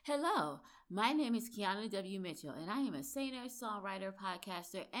Hello, my name is Kiana W. Mitchell, and I am a singer, songwriter,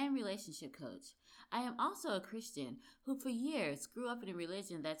 podcaster, and relationship coach. I am also a Christian who, for years, grew up in a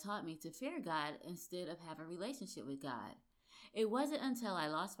religion that taught me to fear God instead of have a relationship with God. It wasn't until I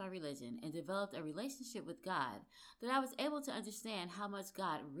lost my religion and developed a relationship with God that I was able to understand how much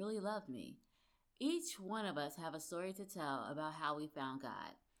God really loved me. Each one of us have a story to tell about how we found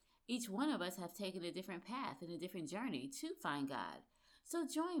God. Each one of us have taken a different path and a different journey to find God. So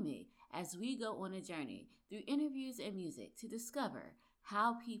join me as we go on a journey through interviews and music to discover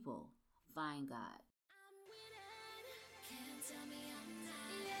how people find God. I'm winning. Can't tell me I'm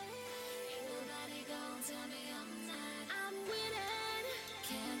not. Ain't nobody gonna tell me I'm not. I'm winning.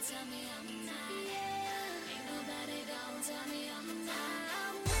 Can't tell me I'm not. Ain't nobody gonna tell me I'm not.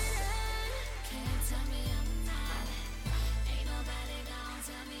 I'm winning. Can't tell me I'm not. Ain't nobody gonna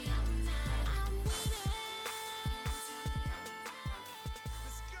tell me I'm not. I'm winning.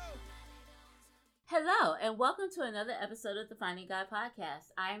 Hello, and welcome to another episode of the Finding God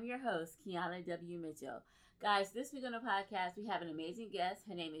podcast. I am your host, Kiana W. Mitchell. Guys, this week on the podcast, we have an amazing guest.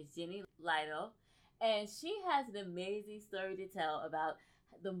 Her name is Jenny Lytle, and she has an amazing story to tell about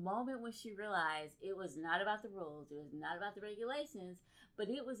the moment when she realized it was not about the rules, it was not about the regulations, but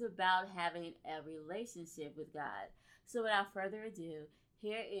it was about having a relationship with God. So without further ado,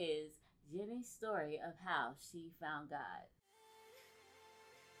 here is Jenny's story of how she found God.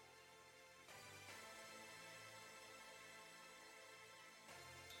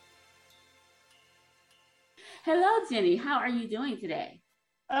 Hello, Jenny. How are you doing today?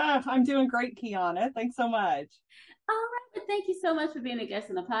 I'm doing great, Kiana. Thanks so much. All right, but thank you so much for being a guest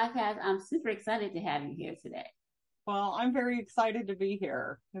on the podcast. I'm super excited to have you here today. Well, I'm very excited to be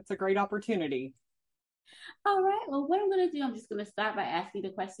here. It's a great opportunity. All right, well, what I'm going to do, I'm just going to start by asking the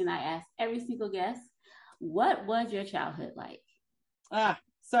question I ask every single guest. What was your childhood like?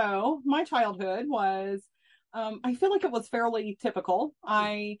 So my childhood was, I feel like it was fairly typical.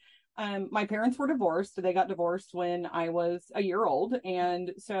 My parents were divorced. They got divorced when I was a year old.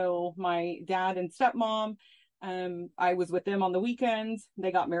 And so my dad and stepmom, I was with them on the weekends.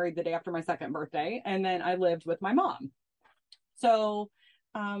 They got married the day after my second birthday. And then I lived with my mom. So,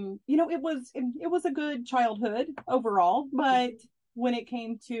 it was a good childhood overall, but when it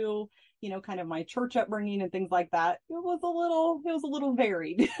came to, kind of my church upbringing and things like that, it was a little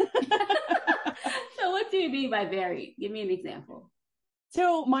varied. So what do you mean by varied? Give me an example.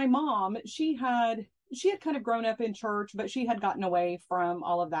 So my mom, she had kind of grown up in church, but she had gotten away from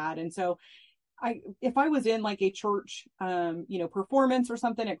all of that. And so if I was in like a church, performance or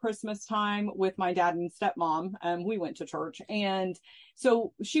something at Christmas time with my dad and stepmom, we went to church. And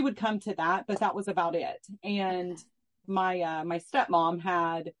so she would come to that, but that was about it. And my stepmom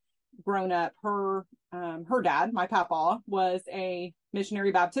had grown up, her dad, my papa, was a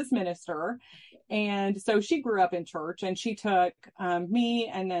missionary Baptist minister. And so she grew up in church, and she took me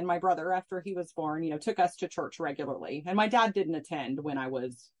and then my brother after he was born, took us to church regularly. And my dad didn't attend when I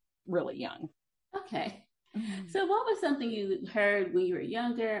was really young. Okay. So what was something you heard when you were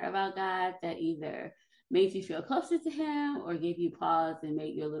younger about God that either made you feel closer to him or gave you pause and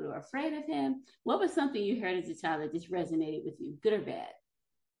made you a little afraid of him? What was something you heard as a child that just resonated with you, good or bad?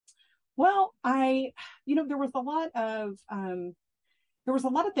 Well, there was a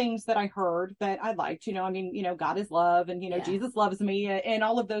lot of things that I heard that I liked, God is love, and, Yeah. Jesus loves me, and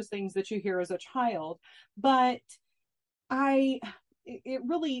all of those things that you hear as a child. But I, it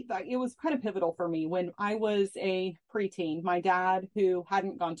was kind of pivotal for me when I was a preteen. My dad, who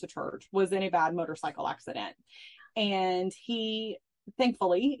hadn't gone to church, was in a bad motorcycle accident, and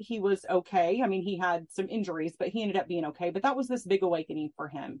thankfully he was okay. I mean, he had some injuries, but he ended up being okay. But that was this big awakening for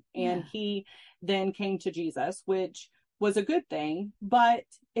him. And he then came to Jesus, which was a good thing, but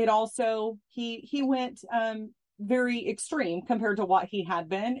it also, he went, very extreme compared to what he had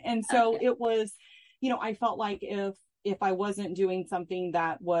been. And so it was, I felt like if I wasn't doing something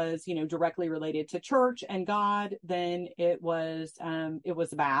that was, directly related to church and God, then it was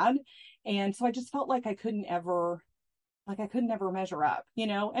bad. And so I just felt like I couldn't ever measure up,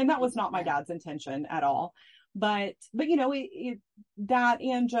 and that was not my dad's intention at all. But that,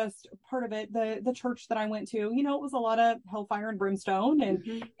 and just part of it, the church that I went to, it was a lot of hellfire and brimstone.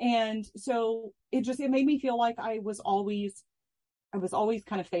 And so it made me feel like I was always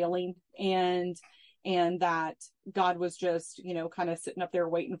kind of failing, and that God was just, kind of sitting up there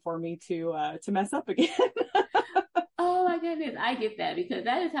waiting for me to mess up again. Oh my goodness, I get that, because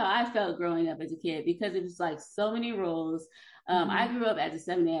that is how I felt growing up as a kid, because it was like so many rules. I grew up as a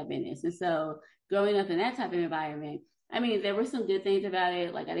Seventh-day Adventist, and so growing up in that type of environment, I mean, there were some good things about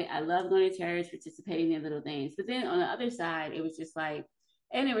it. Like I love going to church, participating in little things, but then on the other side, it was just like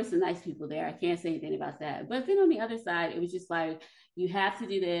And there were some nice people there. I can't say anything about that. But then on the other side, it was just like, you have to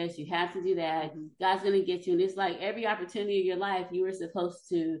do this, you have to do that. Mm-hmm. God's going to get you. And it's like every opportunity of your life, you were supposed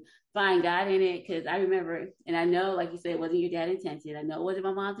to find God in it. Because I remember, and I know, like you said, it wasn't your dad's intention. I know it wasn't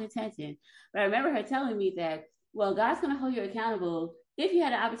my mom's intention. But I remember her telling me that, well, God's going to hold you accountable if you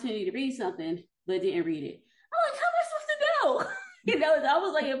had an opportunity to read something, but didn't read it. I'm like, how am I supposed to know? It's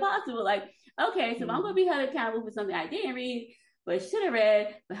almost like impossible. Like, okay, so if I'm going to be held accountable for something I didn't read, but should have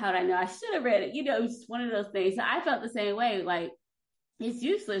read, but how did I know I should have read it? It's just one of those things. So I felt the same way. Like, it's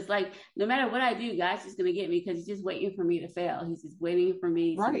useless. Like, no matter what I do, God's just going to get me because he's just waiting for me to fail. He's just waiting for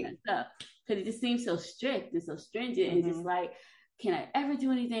me to mess up. Because it just seems so strict and so stringent. And just like, can I ever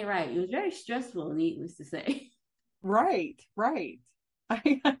do anything right? It was very stressful, needless to say. Right.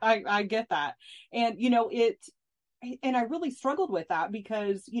 I get that. And, and I really struggled with that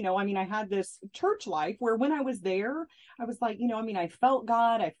because, I had this church life where when I was there, I was like, I felt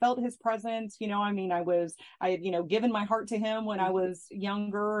God, I felt his presence, I had, given my heart to him when I was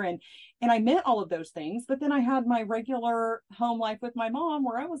younger and I meant all of those things. But then I had my regular home life with my mom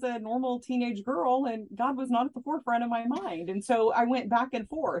where I was a normal teenage girl and God was not at the forefront of my mind. And so I went back and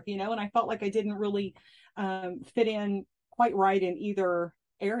forth, and I felt like I didn't really fit in quite right in either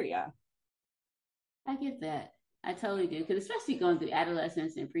area. I get that. I totally do. Because especially going through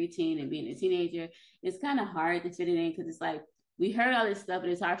adolescence and preteen and being a teenager, it's kind of hard to fit it in because it's like we heard all this stuff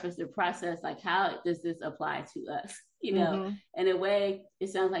and it's hard for us to process like how does this apply to us? In a way, it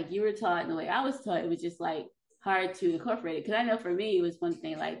sounds like you were taught and the way I was taught, it was just like hard to incorporate it. Because I know for me, it was one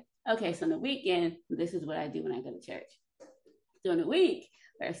thing like, okay, so on the weekend, this is what I do when I go to church. During the week,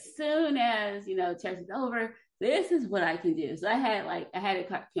 or as soon as, church is over, this is what I can do. So I had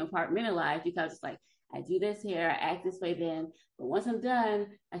it compartmentalized because it's like, I do this here, I act this way then, but once I'm done,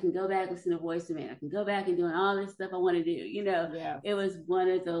 I can go back, listen to Voice of Man. I can go back and doing all this stuff I want to do. It was one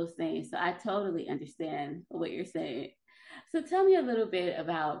of those things. So I totally understand what you're saying. So tell me a little bit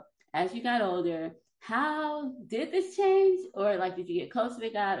about, as you got older, how did this change? Or like, did you get closer to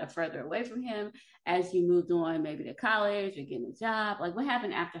God or further away from him as you moved on, maybe to college or getting a job? Like what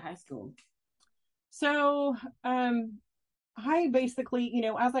happened after high school? So, I basically,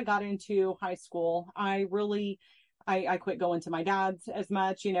 as I got into high school, I quit going to my dad's as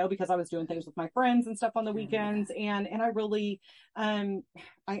much, because I was doing things with my friends and stuff on the weekends. And I really, I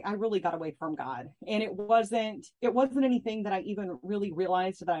really got away from God, and it wasn't anything that I even really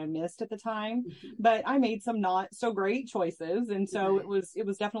realized that I missed at the time, but I made some not so great choices. And so it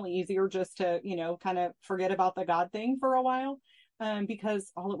was definitely easier just to, kind of forget about the God thing for a while.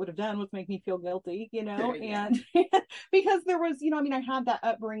 Because all it would have done was make me feel guilty, and because there was, I had that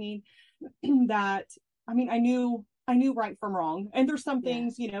upbringing that, I knew right from wrong. And there's some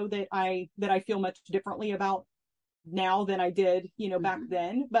things, that I feel much differently about now than I did, back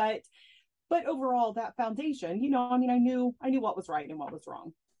then. But overall, that foundation, I knew what was right and what was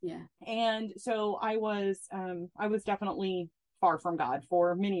wrong. Yeah. And so I was definitely far from God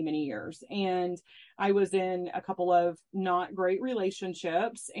for many, many years. And I was in a couple of not great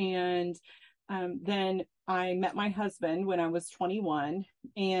relationships. And then I met my husband when I was 21,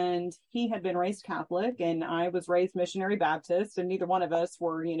 and he had been raised Catholic and I was raised missionary Baptist, and neither one of us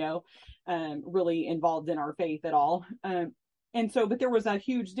were, really involved in our faith at all. And so, but there was a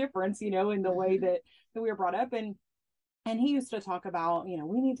huge difference, in the way that we were brought up. And he used to talk about,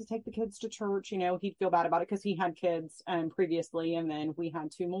 we need to take the kids to church. He'd feel bad about it because he had kids previously, and then we had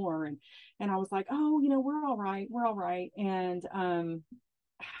two more. And I was like, oh, we're all right. We're all right. And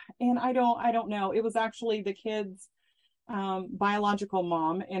I don't know. It was actually the kids' biological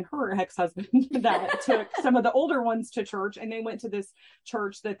mom and her ex-husband that took some of the older ones to church, and they went to this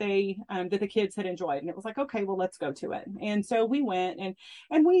church that that the kids had enjoyed. And it was like, okay, well, let's go to it. And so we went,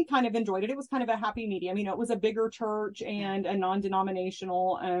 and we kind of enjoyed it. It was kind of a happy medium. It was a bigger church and a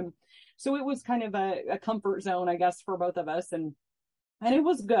non-denominational. So it was kind of a comfort zone, I guess, for both of us. And it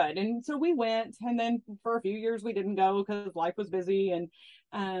was good. And so we went, and then for a few years we didn't go because life was busy.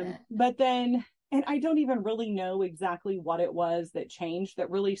 But then, and I don't even really know exactly what it was that changed that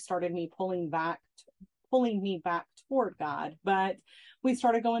really started me pulling me back toward God. But we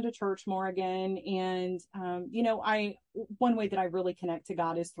started going to church more again. And, one way that I really connect to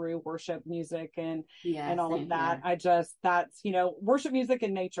God is through worship music and all of that. Here. That's, worship music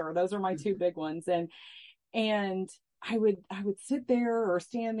and nature. Those are my two big ones. And I would sit there or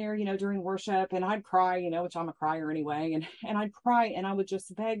stand there, during worship, and I'd cry, which I'm a crier anyway. And I'd cry, and I would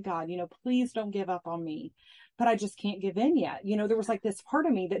just beg God, please don't give up on me. But I just can't give in yet. There was like this part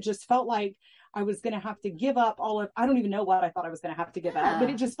of me that just felt like I was going to have to give up I don't even know what I thought I was going to have to give up,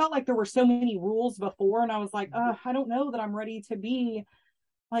 but it just felt like there were so many rules before. And I was like, I don't know that I'm ready to be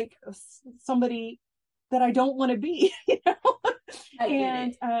somebody that I don't want to be, I get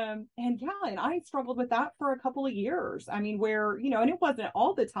and it. and I struggled with that for a couple of years. I mean, where, and it wasn't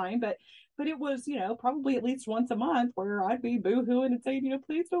all the time, but it was, probably at least once a month where I'd be boohooing and saying,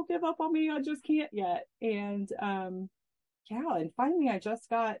 please don't give up on me. I just can't yet. And and finally I just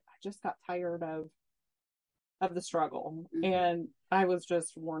got tired of the struggle, Mm-hmm. and I was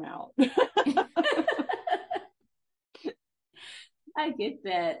just worn out. I get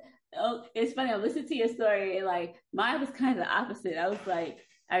that. Oh, it's funny. I listened to your story, and like mine was kind of the opposite. I was like,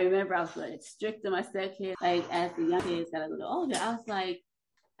 I remember I was like strict on my stepkids. Like as the young kids got a little older, I was like,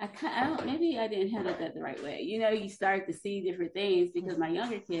 I don't, maybe I didn't handle that the right way. You start to see different things because my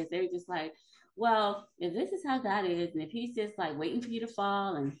younger kids, they were just like, well, if this is how God is, and if He's just like waiting for you to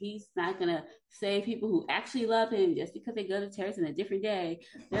fall, and He's not gonna save people who actually love Him just because they go to church on a different day,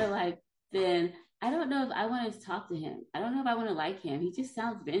 they're like, then I don't know if I want to talk to Him. I don't know if I want to like Him. He just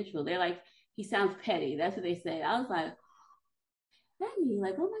sounds vengeful. They're like, he sounds petty. That's what they say. I was like, petty,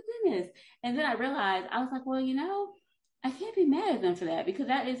 like, oh my goodness. And then I realized, I was like, well, I can't be mad at them for that because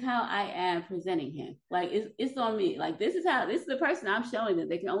that is how I am presenting him. Like it's on me. Like this is the person I'm showing them.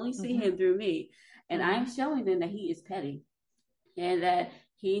 They can only see Mm-hmm. him through me. And Mm-hmm. I'm showing them that he is petty and that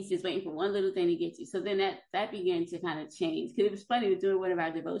he's just waiting for one little thing to get you. So then that began to kind of change because it was funny to do one of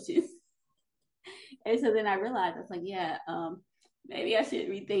our devotions. And so then I realized I was like, yeah, maybe I should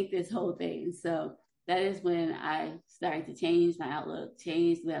rethink this whole thing. So that is when I started to change my outlook,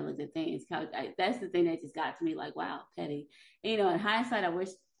 change the way I looked at things. That's the thing that just got to me like, wow, petty. And, in hindsight, I wish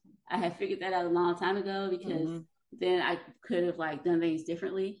I had figured that out a long time ago because Mm-hmm. then I could have like done things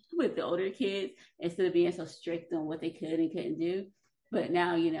differently with the older kids instead of being so strict on what they could and couldn't do. But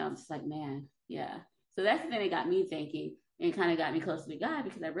now, I'm just like, man, yeah. So that's the thing that got me thinking and kind of got me closer to God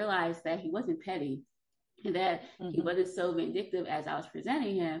because I realized that he wasn't petty and that he Mm-hmm. wasn't so vindictive as I was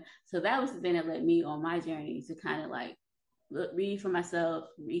presenting him. So that was the thing that led me on my journey to kind of like read for myself,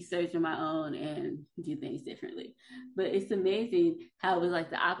 research on my own, and do things differently. But it's amazing how it was like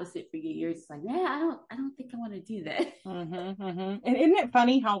the opposite for you. You're just like, man, I don't think I want to do that. Mm-hmm. Mm-hmm. And isn't it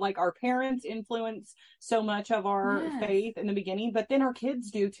funny how like our parents influence so much of our Yes. faith in the beginning, but then our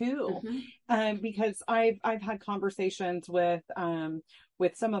kids do too. Mm-hmm. Because I've had conversations with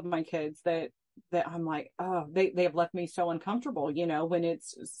some of my kids that I'm like, oh, they have left me so uncomfortable, when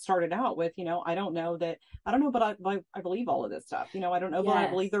it's started out with, I don't know, but I believe all of this stuff. I don't know, but I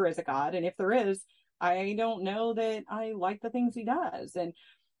Yes. believe there is a God. And if there is, I don't know that I like the things he does.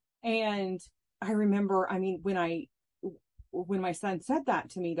 And I remember, I mean, when my son said that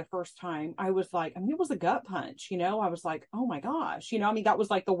to me the first time, I was like, I mean, it was a gut punch, I was like, oh my gosh, I mean, that was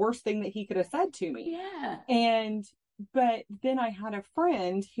like the worst thing that he could have said to me. Yeah. And but then I had a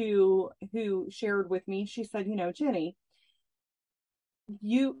friend who shared with me. She said, Jenny,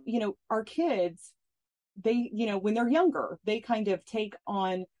 our kids, they, when they're younger, they kind of take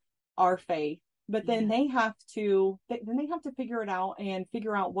on our faith, but then Yeah. they have to figure it out and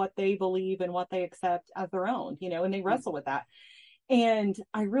figure out what they believe and what they accept as their own, and they wrestle with that. And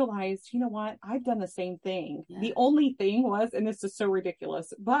I realized, what? I've done the same thing. Yeah. The only thing was, and this is so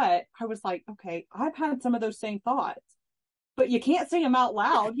ridiculous, but I was like, okay, I've had some of those same thoughts, but you can't say them out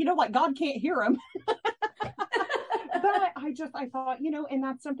loud, like God can't hear them. But I thought, and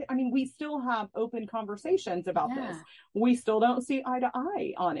that's something, I mean, we still have open conversations about this. Yeah. We still don't see eye to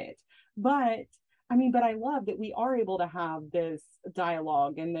eye on it. But but I love that we are able to have this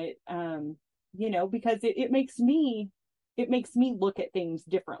dialogue and that, because it makes me look at things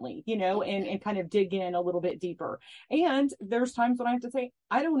differently, and kind of dig in a little bit deeper. And there's times when I have to say,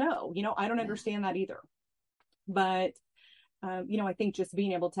 I don't know, I don't Yeah. understand that either. But I think just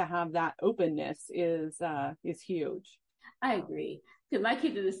being able to have that openness is huge. I agree. Because my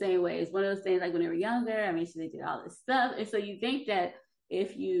kids are the same way. It's one of those things like when they were younger, I made sure they did all this stuff. And so you think that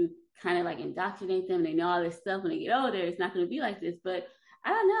if you kind of like indoctrinate them, they know all this stuff when they get older, it's not going to be like this. But I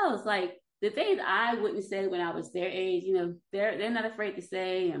don't know. It's like the things I wouldn't say when I was their age, they're not afraid to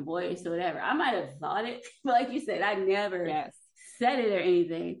say and boyish or whatever. I might have thought it, but like you said, I never Yes. said it or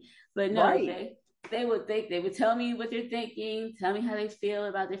anything. But no, Right. they would tell me what they're thinking, tell me how they feel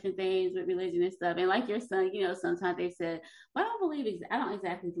about different things with religion and stuff. And like your son, sometimes they said, well, I don't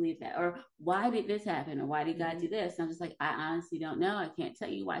exactly believe that, or why did this happen, or why did God do this? And I'm just like, I honestly don't know. I can't tell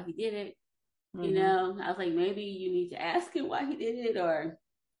you why he did it. I was like, maybe you need to ask him why he did it, or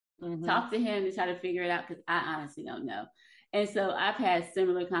talk to him to try to figure it out, because I honestly don't know. And so I've had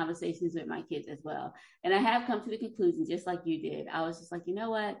similar conversations with my kids as well. And I have come to the conclusion, just like you did. I was just like, you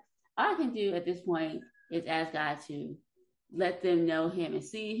know what? All I can do at this point is ask God to let them know him and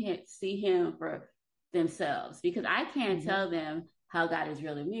see him for themselves, because I can't tell them how God is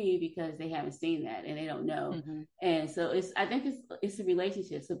real to me because they haven't seen that and they don't know. Mm-hmm. And so I think it's a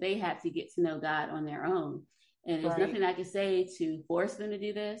relationship. So they have to get to know God on their own. And there's Right. nothing I can say to force them to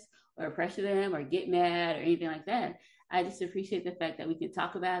do this or pressure them or get mad or anything like that. I just appreciate the fact that we can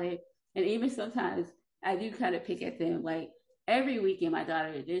talk about it. And even sometimes I do kind of pick at them. Like every weekend, my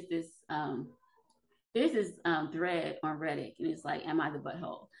daughter, there's this thread on Reddit, and it's like, "Am I the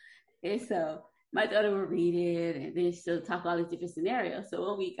butthole?" And so my daughter will read it, and then she'll talk all these different scenarios. So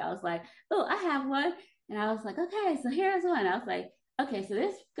one week I was like, "Oh, I have one," and I was like, "Okay, so here's one." I was like, "Okay, so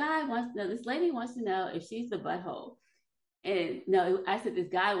this lady wants to know if she's the butthole." And no, I said, this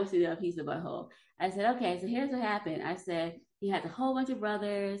guy wants to know if he's a butthole. I said, okay, so here's what happened. I said, he has a whole bunch of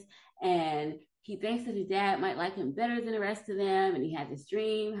brothers and he thinks that his dad might like him better than the rest of them. And he had this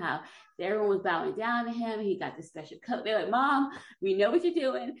dream how everyone was bowing down to him. And he got this special coat. They're like, Mom, we know what you're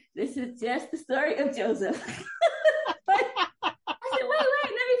doing. This is just the story of Joseph. But I said, wait,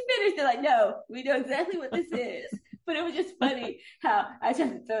 let me finish. They're like, no, we know exactly what this is. But it was just funny how I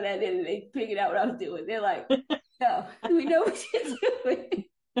tried to throw that in and they figured out what I was doing. They're like, no, we know what you're doing.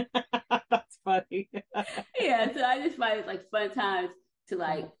 That's funny. Yeah, so I just find it like fun times to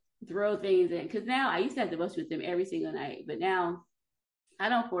like throw things in. Because now I used to have devotion with them every single night, but now I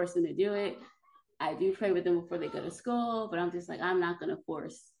don't force them to do it. I do pray with them before they go to school, but I'm just like, I'm not going to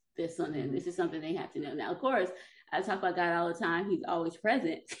force this on them. This is something they have to know. Now, of course, I talk about God all the time. He's always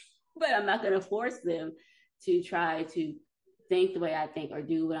present, but I'm not going to force them to try to think the way I think or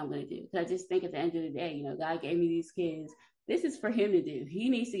do what I'm going to do. Because I just think at the end of the day, you know, God gave me these kids. This is for him to do. He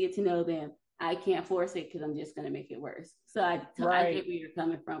needs to get to know them. I can't force it because I'm just going to make it worse. So I get where you're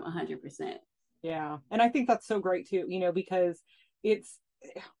coming from 100%. Yeah. And I think that's so great too, you know, because it's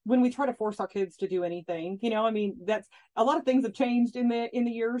when we try to force our kids to do anything, you know, I mean, that's a lot of things have changed in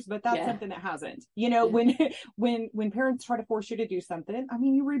the years, but that's something that hasn't, you know, when parents try to force you to do something, I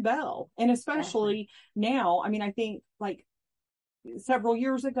mean, you rebel. And especially now, I mean, I think like several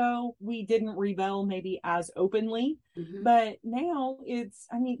years ago, we didn't rebel maybe as openly, but now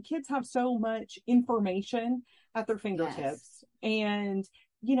I mean, kids have so much information at their fingertips and,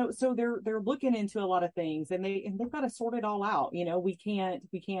 you know, so they're looking into a lot of things and they've got to sort it all out. You know, we can't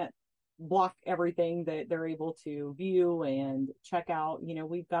block everything that they're able to view and check out. You know,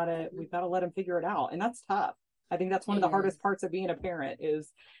 we've got to let them figure it out. And that's tough. I think that's one of the hardest parts of being a parent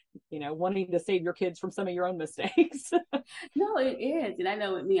is, you know, wanting to save your kids from some of your own mistakes. No, it is. And I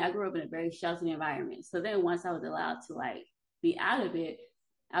know with me, I grew up in a very sheltered environment. So then once I was allowed to like be out of it,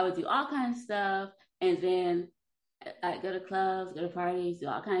 I would do all kinds of stuff. And then I'd go to clubs, go to parties, do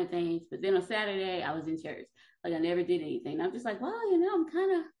all kinds of things. But then on Saturday, I was in church. Like I never did anything. And I'm just like, well, you know,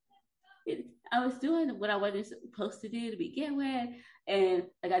 I was doing what I wasn't supposed to do to begin with. And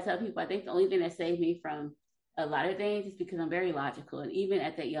like I tell people, I think the only thing that saved me from a lot of things is because I'm very logical. And even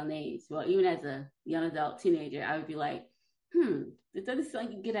at that young age, well, even as a young adult teenager, I would be like, this doesn't sound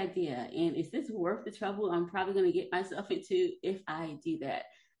like a good idea. And is this worth the trouble I'm probably going to get myself into if I do that?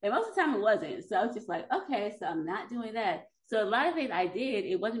 And most of the time it wasn't. So I was just like, okay, so I'm not doing that. So a lot of things I did,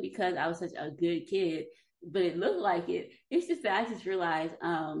 it wasn't because I was such a good kid, but it looked like it. It's just that I just realized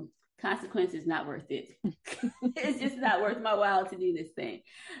consequence is not worth it. It's just not worth my while to do this thing.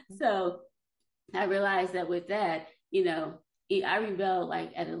 So I realized that with that, you know, I rebelled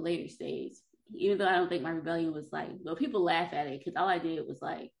like at a later stage, even though I don't think my rebellion was like, well, people laugh at it because all I did was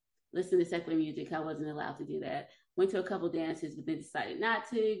like listen to secular music. I wasn't allowed to do that. Went to a couple dances, but then decided not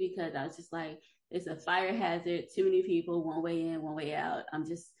to because I was just like, it's a fire hazard, too many people, one way in, one way out. I'm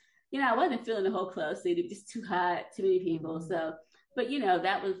just, you know, I wasn't feeling the whole club scene. It was just too hot, too many people. So, but you know,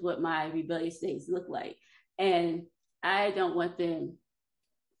 that was what my rebellious states looked like. And I don't want them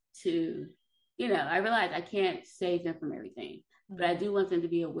to, you know, I realize I can't save them from everything, but I do want them to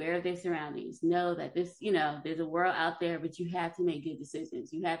be aware of their surroundings, know that this, you know, there's a world out there, but you have to make good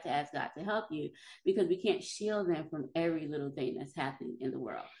decisions. You have to ask God to help you because we can't shield them from every little thing that's happening in the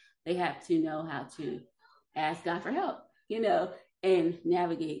world. They have to know how to ask God for help, you know, and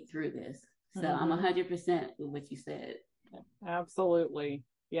navigate through this. So I'm 100% with what you said. Absolutely.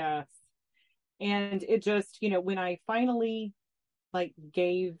 Yes. And it just, you know, when I finally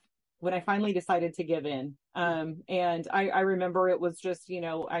decided to give in, and I remember it was just, you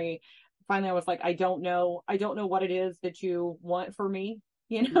know, I was like, I don't know what it is that you want for me,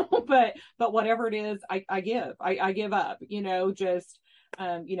 you know, but whatever it is, I give up, you know, just,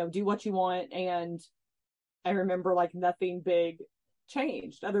 you know, do what you want. And I remember like nothing big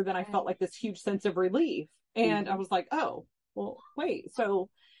changed other than I felt like this huge sense of relief. And I was like, oh, well, wait, so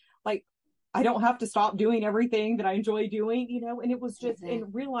like, I don't have to stop doing everything that I enjoy doing, you know, and it was just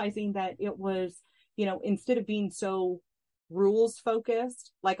in realizing that it was, you know, instead of being so rules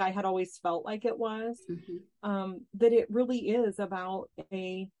focused, like I had always felt like it was, that it really is about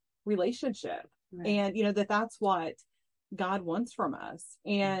a relationship. Right. And, that's what God wants from us.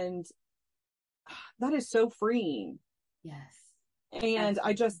 And that is so freeing. Yes. And absolutely.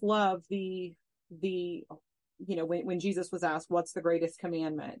 I just love when Jesus was asked, what's the greatest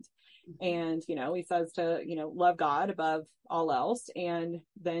commandment? And, he says to, love God above all else, and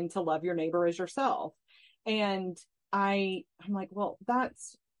then to love your neighbor as yourself. And I'm like, well,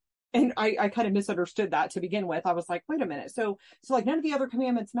 and I kind of misunderstood that to begin with. I was like, wait a minute. So like none of the other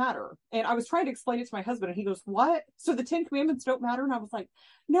commandments matter. And I was trying to explain it to my husband, and he goes, what? So the 10 commandments don't matter? And I was like,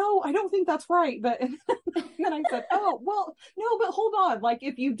 no, I don't think that's right. But and then I said, oh, well, no, but hold on. Like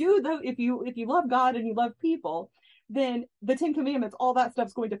if you love God and you love people, then the 10 commandments, all that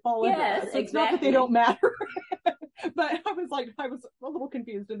stuff's going to fall into that. So it's not that they don't matter. But I was a little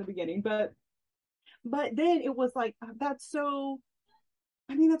confused in the beginning, but then it was like, that's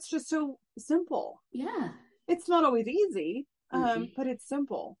just so simple. Yeah. It's not always easy, but it's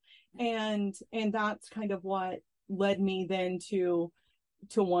simple. And that's kind of what led me then to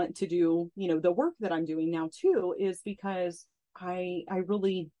want to do, the work that I'm doing now too, is because I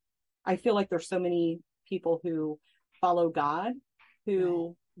feel like there's so many people who follow God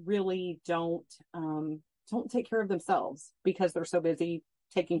who really don't take care of themselves because they're so busy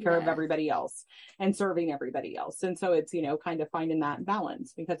taking care of everybody else and serving everybody else. And so it's, kind of finding that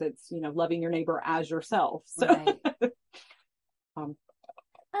balance, because it's, loving your neighbor as yourself. So right. I like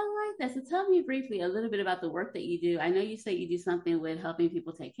that. So tell me briefly a little bit about the work that you do. I know you say you do something with helping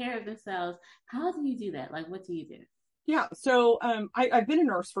people take care of themselves. How do you do that? Like, what do you do? Yeah. So, I've been a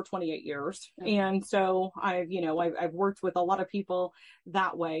nurse for 28 years. Okay. And so I've worked with a lot of people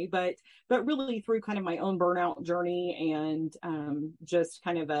that way, but really through kind of my own burnout journey and, just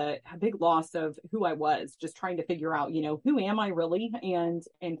kind of a big loss of who I was, just trying to figure out, who am I really, and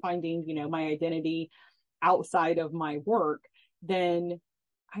finding, my identity outside of my work. Then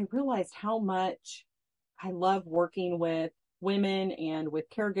I realized how much I love working with women and with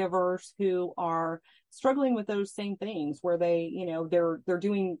caregivers who are struggling with those same things, where they, they're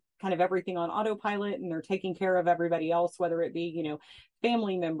doing kind of everything on autopilot, and they're taking care of everybody else, whether it be,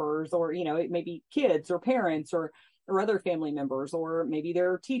 family members, or, it may be kids or parents or other family members, or maybe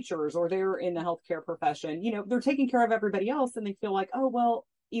they're teachers, or they're in the healthcare profession. They're taking care of everybody else, and they feel like, oh, well,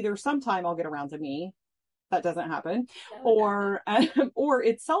 either sometime I'll get around to me. That doesn't happen. Or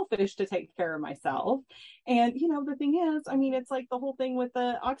it's selfish to take care of myself. And, the thing is, it's like the whole thing with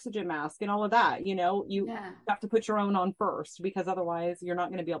the oxygen mask and all of that, you have to put your own on first, because otherwise you're not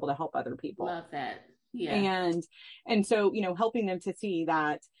going to be able to help other people. Love that. Yeah. And so, helping them to see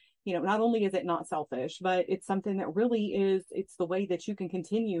that, not only is it not selfish, but it's something that really is, it's the way that you can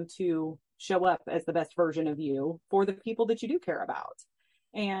continue to show up as the best version of you for the people that you do care about.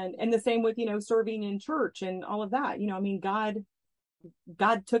 And the same with, serving in church and all of that.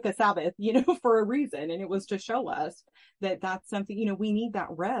 God took a Sabbath, for a reason. And it was to show us that that's something, we need that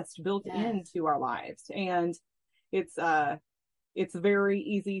rest built into our lives. And it's very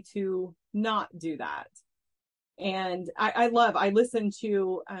easy to not do that. And I listened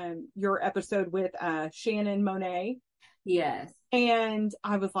to your episode with Shannon Monet. Yes. And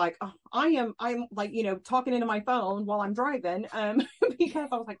I was like, oh, I'm like, talking into my phone while I'm driving, because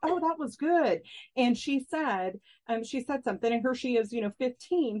I was like, oh, that was good. And she said something, and here she is,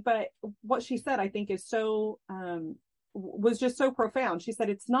 15, but what she said, I think, is so, was just so profound. She said,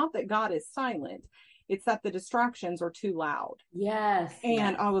 it's not that God is silent, it's that the distractions are too loud. Yes.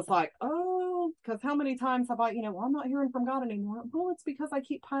 And I was like, oh, because how many times have I, well, I'm not hearing from God anymore. Well, it's because I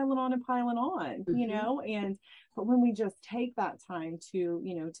keep piling on, but when we just take that time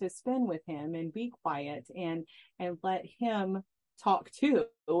to, to spend with him and be quiet and let him talk too,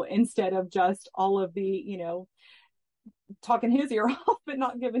 instead of just all of the, talking his ear off and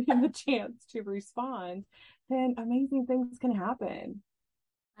not giving him the chance to respond, then amazing things can happen.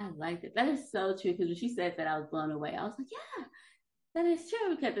 I like it. That is so true. Because when she said that, I was blown away. I was like, yeah, that is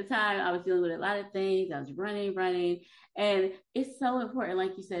true. Because at the time I was dealing with a lot of things. I was running. And it's so important,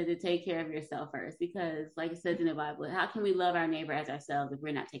 like you said, to take care of yourself first. Because like it says in the Bible, how can we love our neighbor as ourselves if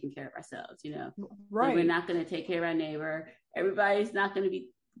we're not taking care of ourselves? Right. If we're not going to take care of our neighbor, everybody's not going to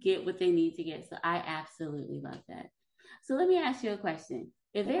get what they need to get. So I absolutely love that. So let me ask you a question.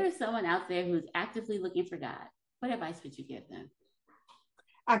 If there is someone out there who's actively looking for God, what advice would you give them?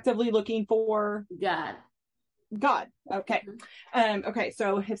 Actively looking for God. Okay. Okay.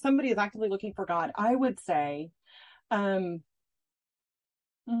 So if somebody is actively looking for God, I would say, that's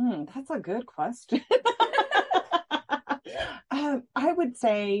a good question. I would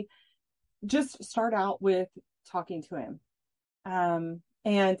say just start out with talking to him. And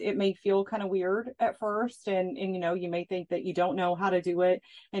it may feel kind of weird at first. And, you may think that you don't know how to do it.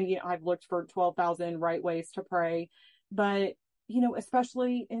 And, I've looked for 12,000 right ways to pray, but,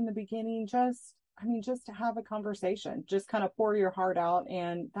 especially in the beginning, just to have a conversation, just kind of pour your heart out.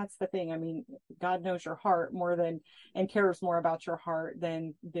 And that's the thing. I mean, God knows your heart more than, and cares more about your heart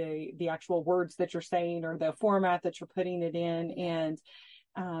than the actual words that you're saying or the format that you're putting it in. And,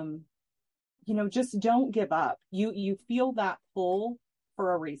 just don't give up. You feel that pull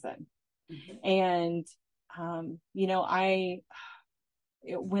for a reason. Mm-hmm. And,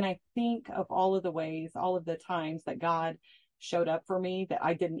 when I think of all of the ways, all of the times that God showed up for me that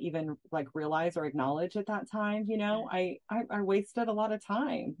I didn't even realize or acknowledge at that time, I wasted a lot of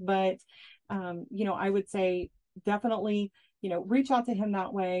time, but, I would say definitely, reach out to him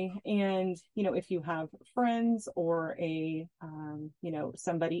that way. And, if you have friends or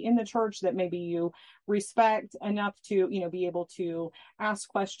somebody in the church that maybe you respect enough to, be able to ask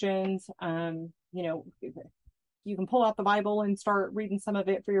questions, you can pull out the Bible and start reading some of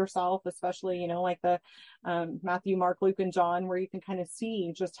it for yourself, especially, the Matthew, Mark, Luke, and John, where you can kind of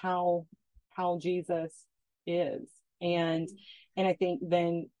see just how Jesus is. And I think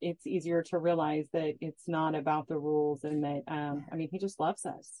then it's easier to realize that it's not about the rules and that, he just loves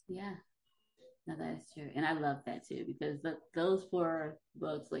us. Yeah. No, that's true. And I love that too, because those 4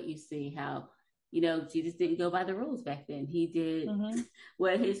 books let you see how, Jesus didn't go by the rules back then. He did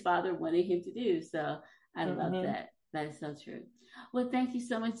what his father wanted him to do. So I love that. That is so true. Well, thank you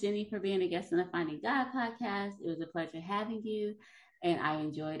so much, Jenny, for being a guest on the Finding God podcast. It was a pleasure having you, and I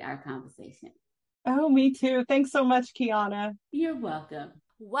enjoyed our conversation. Oh, me too. Thanks so much, Kiana. You're welcome.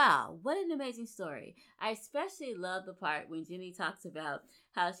 Wow, what an amazing story. I especially love the part when Jenny talks about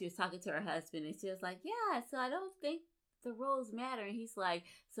how she was talking to her husband, and she was like, yeah, so I don't think the rules matter. And he's like,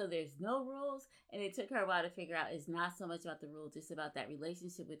 so there's no rules? And it took her a while to figure out it's not so much about the rules, it's about that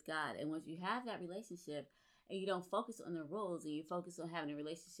relationship with God. And once you have that relationship and you don't focus on the rules and you focus on having a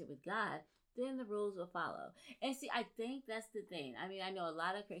relationship with God, then the rules will follow. And see, I think that's the thing. I know a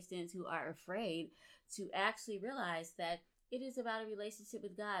lot of Christians who are afraid to actually realize that it is about a relationship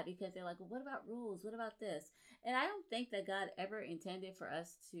with God, because they're like, well, what about rules? What about this? And I don't think that God ever intended for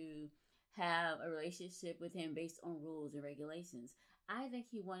us to have a relationship with him based on rules and regulations. I think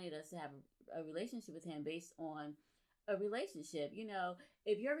he wanted us to have a relationship with him based on a relationship.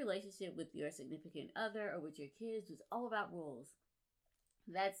 If your relationship with your significant other or with your kids was all about rules,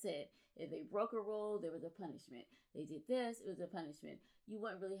 that's it. If they broke a rule, there was a punishment. They did this, it was a punishment. You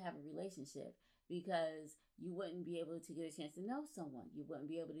wouldn't really have a relationship, because you wouldn't be able to get a chance to know someone. You wouldn't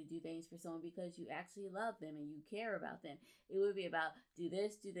be able to do things for someone because you actually love them and you care about them. It would be about do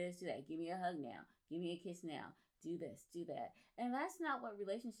this, do this, do that. Give me a hug now. Give me a kiss now. Do this, do that. And that's not what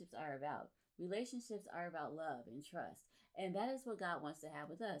relationships are about. Relationships are about love and trust. And that is what God wants to have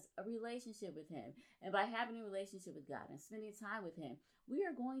with us, a relationship with him. And by having a relationship with God and spending time with him, we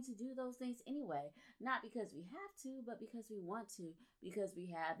are going to do those things anyway, not because we have to, but because we want to, because we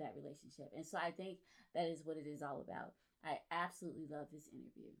have that relationship. And so I think that is what it is all about. I absolutely love this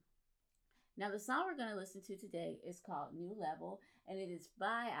interview. Now, the song we're going to listen to today is called New Level, and it is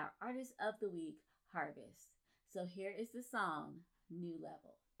by our Artist of the Week, Harvest. So here is the song, New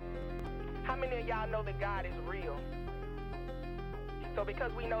Level. How many of y'all know that God is real? So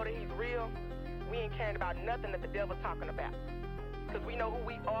because we know that he's real, we ain't caring about nothing that the devil's talking about. Because we know who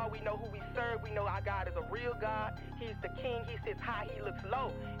we are, we know who we serve, we know our God is a real God. He's the king, he sits high, he looks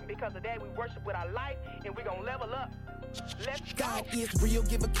low. And because of that, we worship with our life, and we're gonna level up. Let's go. God is real,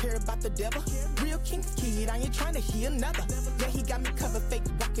 give a care about the devil. Real king's kid, I ain't trying to hear another. Yeah, he got me covered, fake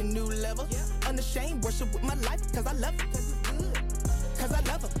walking new level. Unashamed, worship with my life, cause I love him. Cause I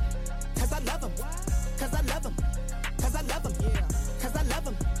love him. Cause I love him. Cause I love him. Cause I love him. Cause I love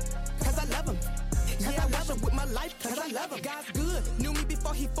him. Cause I love him. Yeah, I worship with my life, cause I love him. God's good, knew me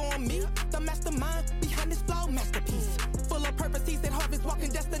before he formed me. The mastermind behind this flawed masterpiece. Full of purpose, he said harvest, walking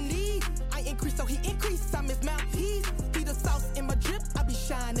destiny. I increase, so he increased, I'm his mouthpiece. Be the sauce in my drip, I be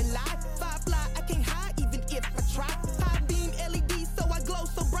shining light. Firefly, I can't hide, even if I try. High beam LED, so I glow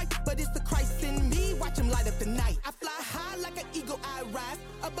so bright. But it's the Christ in me, watch him light up the night. I fly high like an eagle, I rise.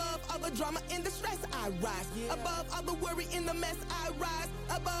 Above all the drama and the stress, I rise. Above all the worry and the mess, I rise.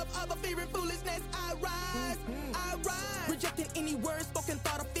 Above all the fear and foolishness, I rise. I rise. Rejecting any word, spoken,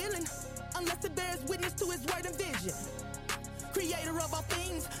 thought, or feeling, unless it bears witness to his word and vision. Creator of all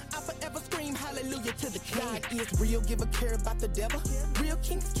things, I forever scream hallelujah to the king. God is real, give a care about the devil. Real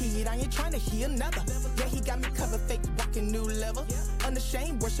king's kid, I ain't trying to hear another. Yeah, he got me covered, fake walking new level.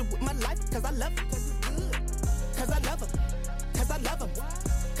 Unashamed, worship with my life, cause I love him. Cause I love him. Cause I love him.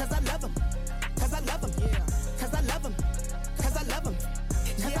 Cause I love him. Cause I love him. Cause I love him. Cause I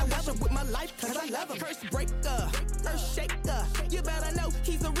life, cause I love him. Curse breaker, earth shaker. You better know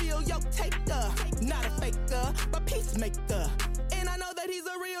he's a real yoke taker. Not a faker, but peacemaker. And I know that he's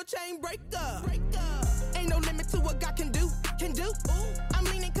a real chain breaker. Ain't no limit to what God can do. I'm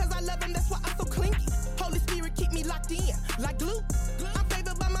leaning cause I love him, that's why I'm so clingy. Holy Spirit keep me locked in, like glue. I'm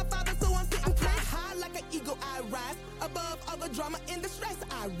favored by my Father, so I'm sitting high like an eagle, I rise. Above all the drama and the stress,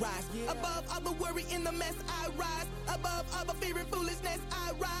 I rise. Above all the worry and the mess, I rise. Above all the fear and foolishness,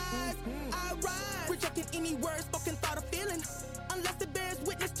 I rise. I rise. Rejecting any word, spoken, thought, or feeling, unless it bears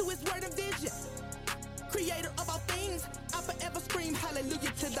witness to his word and vision. Creator of all things, I forever scream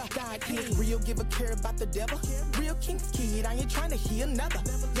hallelujah to the God King. Real, give a care about the devil. Real king's kid, I ain't trying to hear another.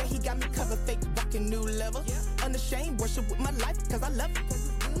 Yeah, he got me covered, fake, walking new level. Unashamed, worship with my life, cause I love him.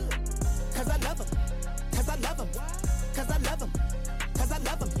 Cause I love him. Cause I love him. Cause I love him. Cause I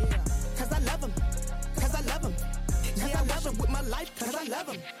love him. Cause I love him. Cause I love him. Cause I love him with my life, cause I love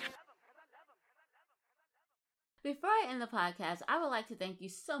him. Before I end the podcast, I would like to thank you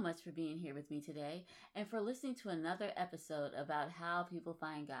so much for being here with me today and for listening to another episode about how people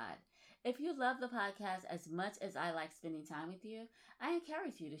find God. If you love the podcast as much as I like spending time with you, I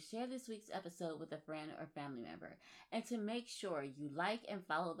encourage you to share this week's episode with a friend or family member and to make sure you like and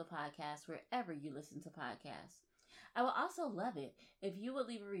follow the podcast wherever you listen to podcasts. I would also love it if you would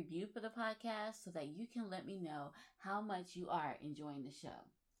leave a review for the podcast so that you can let me know how much you are enjoying the show.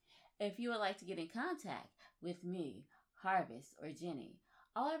 If you would like to get in contact with me, Harvest, or Jenny,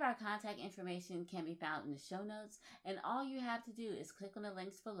 all of our contact information can be found in the show notes, and all you have to do is click on the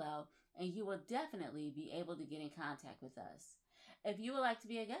links below, and you will definitely be able to get in contact with us. If you would like to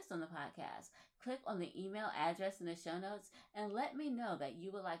be a guest on the podcast, click on the email address in the show notes and let me know that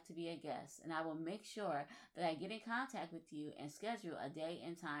you would like to be a guest, and I will make sure that I get in contact with you and schedule a day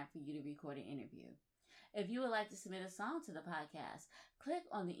and time for you to record an interview. If you would like to submit a song to the podcast, click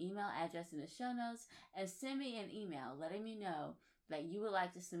on the email address in the show notes and send me an email letting me know that you would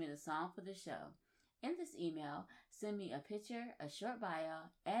like to submit a song for the show. In this email, send me a picture, a short bio,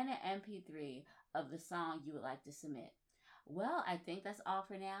 and an MP3 of the song you would like to submit. Well, I think that's all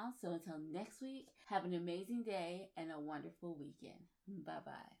for now. So until next week, have an amazing day and a wonderful weekend.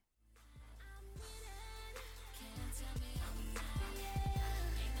 Bye-bye.